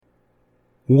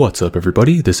What's up,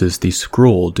 everybody? This is the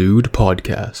Scroll Dude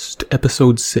Podcast,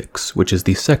 Episode 6, which is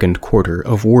the second quarter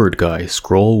of Word Guy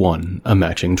Scroll 1, a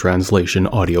matching translation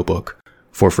audiobook.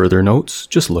 For further notes,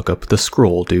 just look up the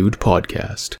Scroll Dude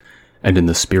Podcast. And in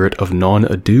the spirit of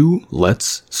non-ado,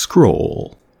 let's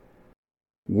scroll.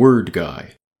 Word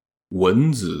Guy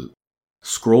文字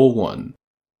Scroll 1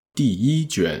 第一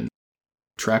卷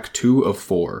Track 2 of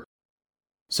 4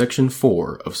 Section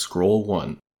 4 of Scroll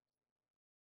 1.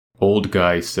 Old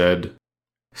Guy said,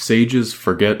 "Sages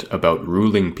forget about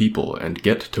ruling people and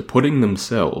get to putting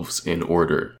themselves in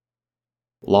order."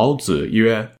 老子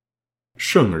曰，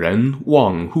圣人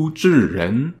忘乎治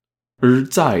人，而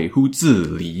在乎自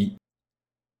理。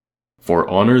 For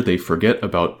honor they forget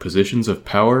about positions of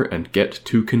power and get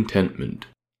to contentment.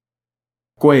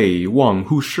 贵忘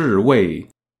乎士位，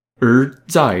而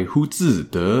在乎自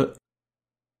得。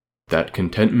 That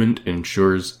contentment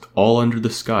ensures all under the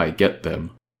sky get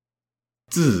them.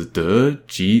 自得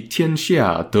即天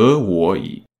下得我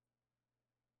矣.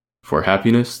 For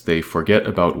happiness, they forget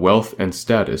about wealth and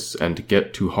status and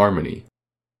get to harmony.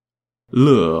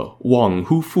 乐忘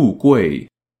乎富贵，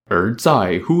而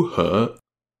在乎和。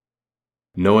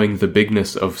 Knowing the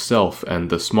bigness of self and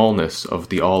the smallness of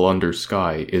the all-under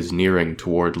sky is nearing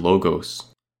toward Logos.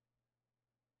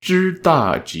 知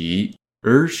大己，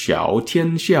而小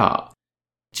天下，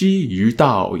基于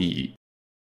道矣.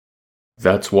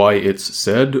 That's why it's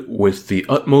said, with the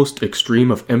utmost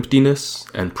extreme of emptiness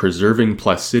and preserving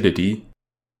placidity,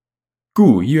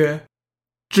 故曰，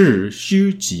致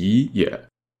虚极也，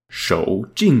守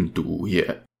静笃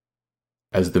也.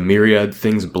 As the myriad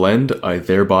things blend, I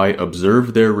thereby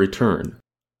observe their return.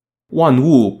 万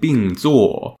物并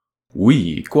作，无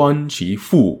以观其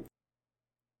复.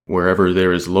 Wherever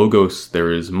there is logos,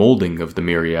 there is molding of the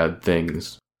myriad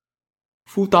things.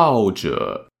 夫道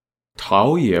者，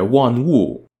陶冶万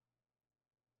物.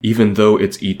 Even though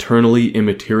it's eternally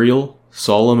immaterial,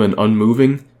 solemn and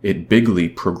unmoving, it bigly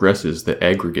progresses the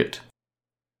aggregate.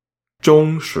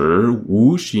 终始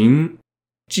无形，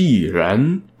寂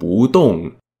然不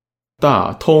动，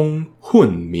大通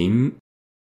混明.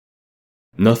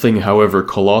 Nothing, however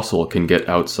colossal, can get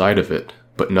outside of it,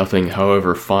 but nothing,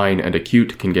 however fine and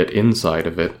acute, can get inside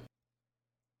of it.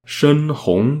 深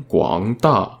宏广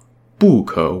大，不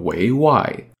可为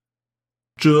外。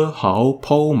 遮豪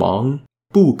剖芒，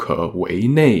不可为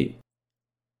内.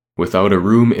 Without a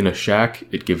room in a shack,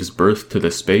 it gives birth to the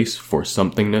space for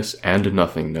somethingness and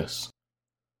nothingness.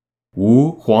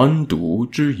 无环堵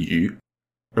之余，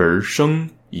而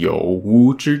生有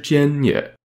无之间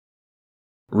也.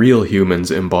 Real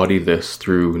humans embody this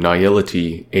through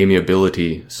nihility,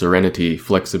 amiability, serenity,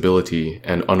 flexibility,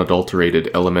 and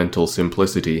unadulterated elemental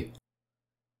simplicity.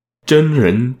 真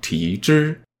人体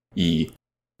之以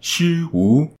虚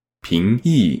无、平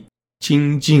易、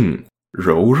清净、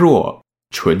柔弱、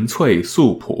纯粹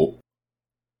素朴.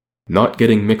 Not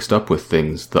getting mixed up with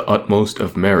things, the utmost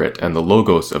of merit and the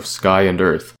logos of sky and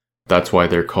earth, that's why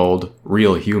they're called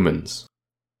real humans.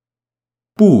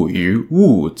 不与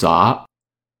物杂，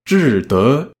至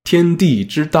得天地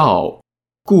之道，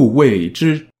故谓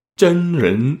之真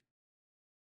人.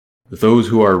 Those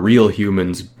who are real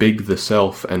humans big the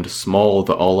self and small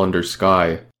the all-under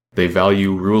sky. They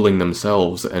value ruling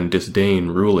themselves and disdain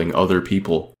ruling other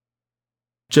people.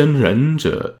 真人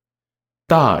者，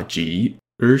大己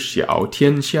而小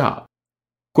天下，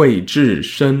贵至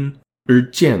身而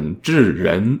贱至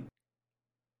人.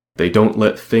 They don't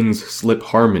let things slip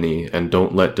harmony and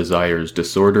don't let desires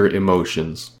disorder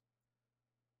emotions.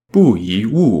 不以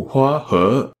物花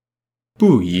合，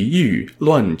不以欲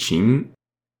乱情.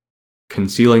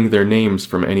 Concealing their names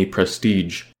from any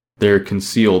prestige, they're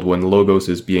concealed when logos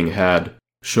is being had,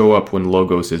 show up when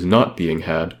logos is not being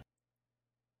had.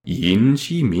 隐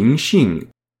其名性，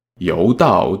有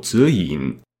道则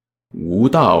隐，无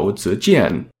道则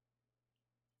见.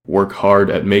 Work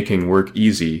hard at making work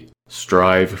easy,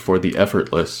 strive for the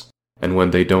effortless, and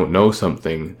when they don't know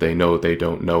something, they know they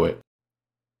don't know it.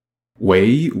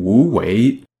 为无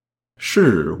为，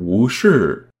是无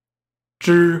事，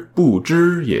知不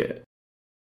知也.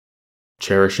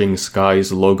 Cherishing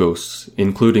sky's logos,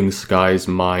 including sky's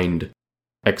mind,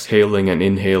 exhaling and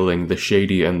inhaling the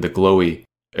shady and the glowy,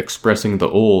 expressing the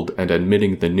old and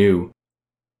admitting the new.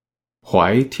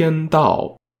 怀天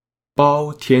道，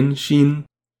包天心，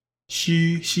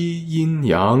虚息阴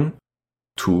阳，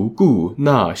图故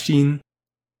纳心.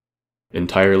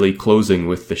 Entirely closing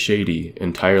with the shady,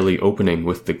 entirely opening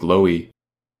with the glowy.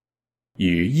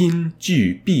 与阴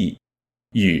俱闭，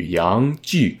与阳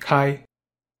俱开.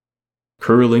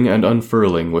 Curling and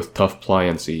unfurling with tough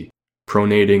pliancy,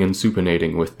 pronating and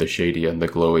supinating with the shady and the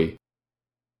glowy.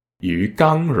 与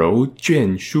刚柔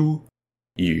眷属，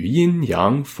与阴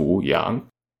阳扶阳.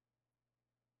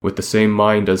 With the same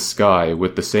mind as sky,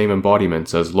 with the same embodiments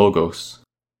as logos.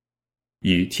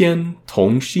 与天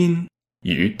同心，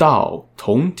与道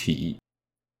同体.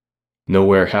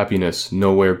 Nowhere happiness,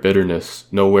 nowhere bitterness,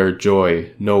 nowhere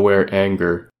joy, nowhere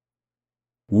anger.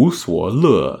 无所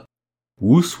乐，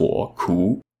无所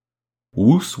苦，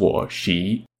无所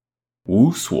喜，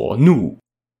无所怒.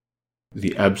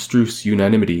 The abstruse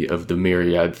unanimity of the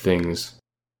myriad things.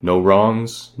 No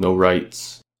wrongs, no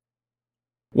rights.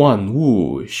 万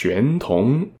物玄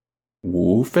同，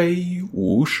无非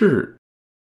无事.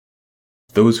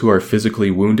 Those who are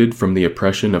physically wounded from the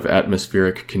oppression of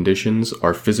atmospheric conditions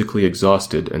are physically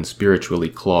exhausted and spiritually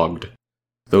clogged.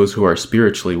 Those who are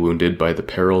spiritually wounded by the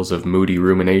perils of moody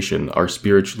rumination are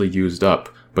spiritually used up,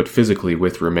 but physically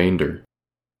with remainder.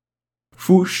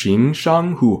 夫行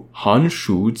商乎寒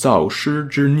暑燥湿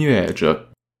之虐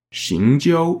者，行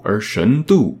交而神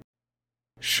度。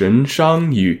神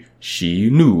伤于喜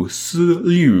怒思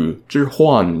虑之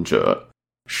患者，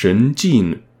神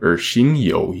尽而行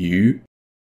有余.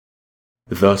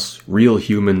 Thus, real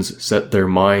humans set their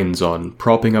minds on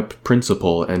propping up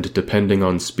principle and depending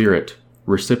on spirit,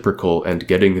 reciprocal and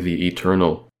getting the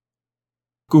eternal.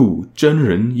 故真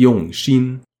人用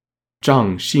心，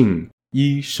仗性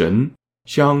依神，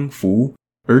相扶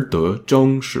而得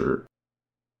终始.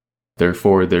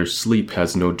 Therefore their sleep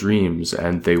has no dreams,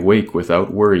 and they wake without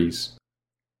worries.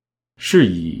 是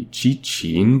以其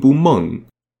寝不梦，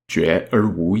觉而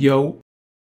无忧.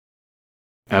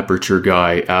 Aperture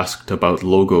Guy asked about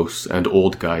Logos, and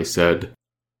Old Guy said,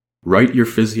 Write your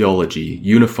physiology,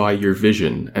 unify your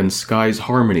vision, and sky's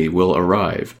harmony will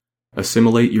arrive.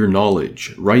 Assimilate your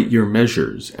knowledge, write your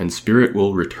measures, and spirit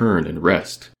will return and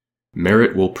rest.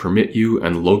 Merit will permit you,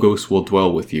 and Logos will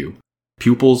dwell with you.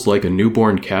 Pupils like a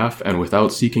newborn calf, and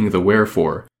without seeking the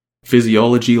wherefore.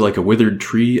 Physiology like a withered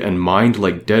tree, and mind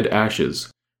like dead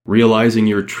ashes. Realizing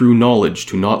your true knowledge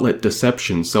to not let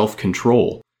deception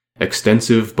self-control.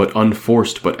 Extensive but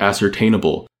unforced but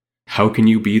ascertainable. How can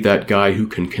you be that guy who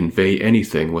can convey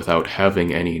anything without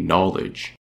having any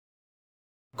knowledge?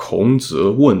 孔子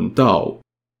问道，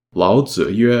老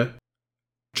子曰：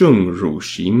正如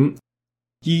行，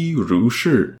一如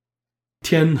是，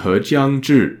天何将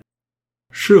至？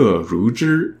射如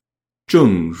之，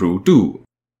正如度，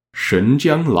神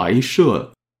将来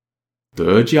射，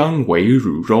德将为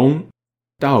汝荣，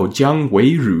道将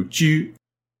为汝居。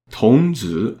童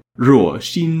子若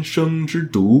心生之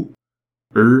毒，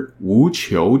而无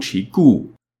求其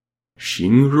故，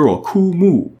形若枯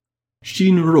木，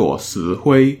心若死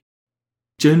灰，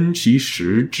珍其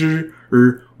食之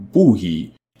而不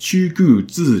以屈故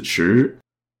自持，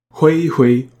恢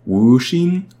恢无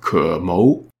心可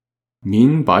谋，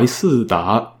明白四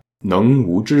达，能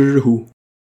无知乎?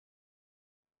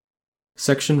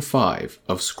 Section 5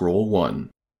 of Scroll 1.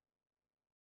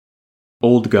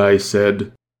 Old Guy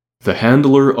said, The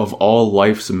handler of all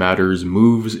life's matters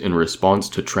moves in response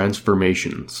to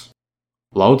transformations.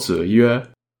 老子曰：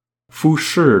夫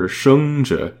事生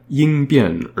者，因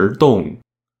变而动。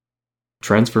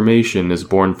Transformation is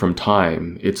born from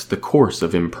time, it's the course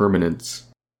of impermanence.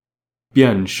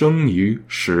 变生于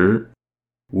时，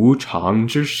无常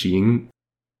之行。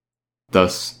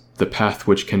Thus, the path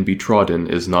which can be trodden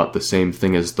is not the same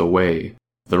thing as the way.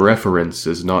 The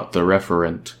reference is not the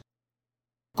referent.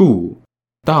 故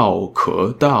道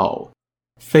可道，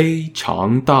非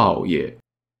常道也；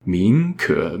名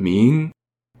可名，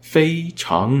非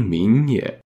常名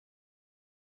也。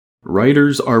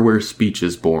Writers are where speech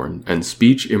is born, and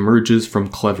speech emerges from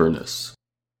cleverness.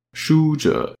 书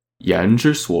者，言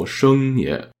之所生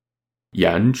也，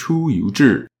言出有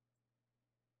致。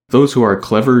Those who are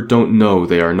clever don't know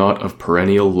they are not of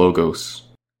perennial logos.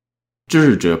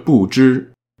 智者不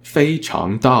知，非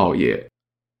常道也。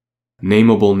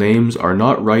Nameable names are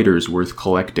not writers worth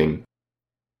collecting.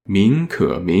 名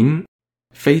可名，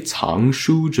非藏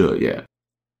书者也。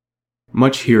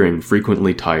Much hearing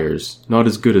frequently tires, not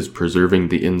as good as preserving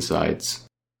the insides.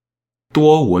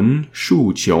 多闻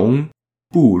数穷，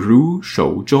不如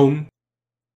守中。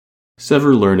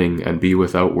Sever learning and be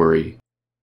without worry.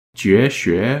 绝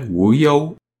学无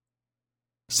忧。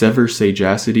Sever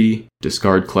sagacity,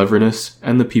 discard cleverness,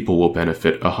 and the people will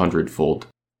benefit 100-fold.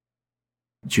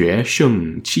 决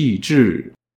胜气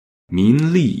质，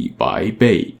民利百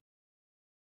倍。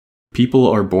People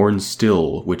are born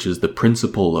still, which is the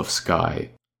principle of sky.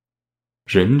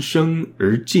 人生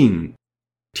而静，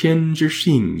天之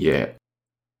性也。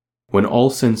When all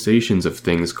sensations of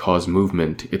things cause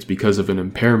movement, it's because of an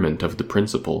impairment of the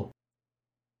principle.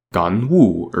 感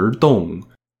悟而动，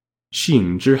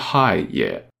性之害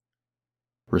也。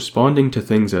Responding to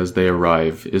things as they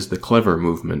arrive is the clever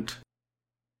movement.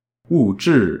 物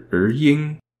至而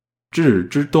应，志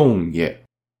之动也.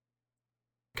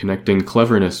 Connecting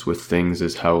cleverness with things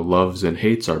is how loves and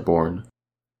hates are born.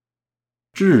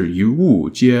 志于物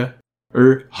皆，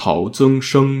而好增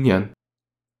生焉.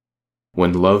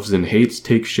 When loves and hates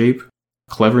take shape,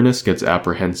 cleverness gets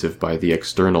apprehensive by the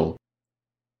external.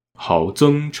 好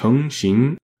增成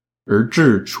形，而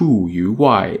志处于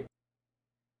外,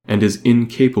 and is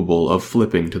incapable of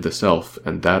flipping to the self,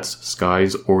 and that's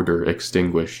sky's order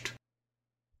extinguished.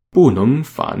 不能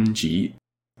反击，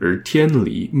而天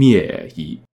理灭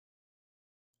矣.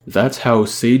 That's how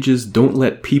sages don't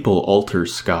let people alter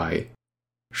sky.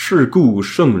 是故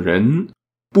圣人，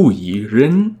不以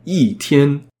仁义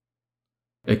天.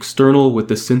 External with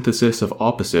the synthesis of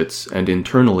opposites, and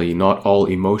internally not all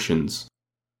emotions.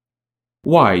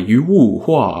 外于物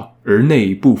化，而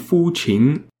内不肤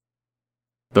情.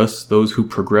 Thus, those who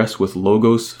progress with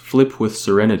logos flip with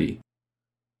serenity.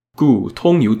 故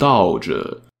通有道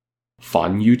者，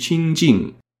反于清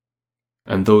净.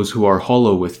 And those who are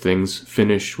hollow with things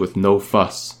finish with no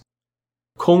fuss.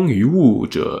 空于物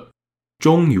者，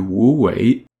终于无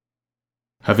为.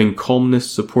 Having calmness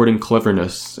supporting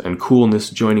cleverness and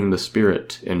coolness joining the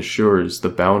spirit ensures the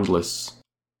boundless.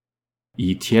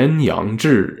 以田养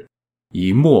志，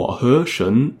以墨合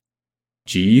神，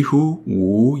几乎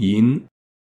无垠.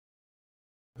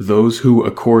 Those who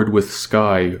accord with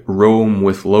sky roam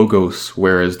with logos,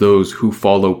 whereas those who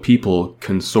follow people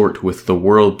consort with the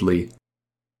worldly.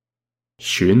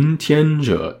 循天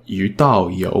者于道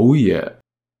有也，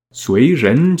随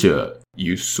人者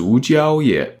于俗交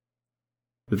也.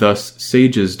 Thus,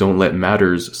 sages don't let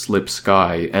matters slip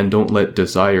sky and don't let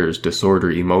desires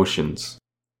disorder emotions.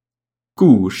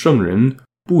 故圣人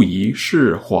不以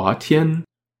事华天，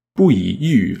不以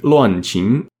欲乱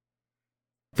情.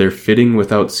 They're fitting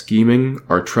without scheming,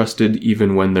 are trusted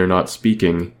even when they're not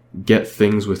speaking, get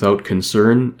things without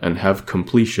concern, and have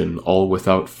completion all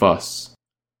without fuss.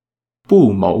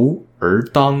 不谋而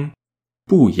当，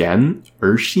不言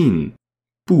而信，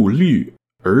不虑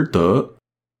而得，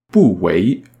不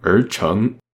为而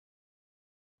成.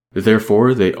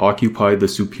 Therefore, they occupy the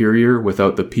superior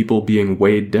without the people being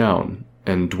weighed down,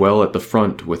 and dwell at the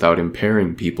front without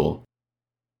impairing people.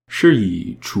 是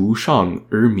以除上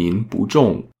而民不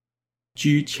重，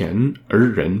居前而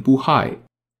人不害.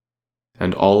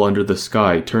 And all under the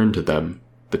sky turn to them,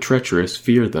 the treacherous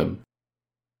fear them.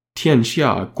 天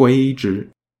下归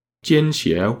之，奸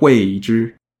邪畏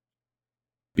之.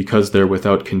 Because they're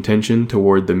without contention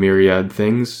toward the myriad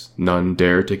things, none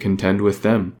dare to contend with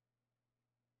them.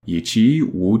 以其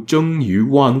无争于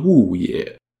万物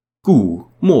也，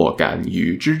故莫敢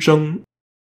与之争.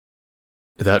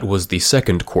 That was the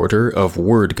second quarter of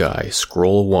Word Guy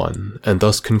Scroll 1, and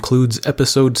thus concludes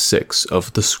episode 6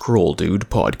 of the Scroll Dude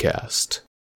podcast.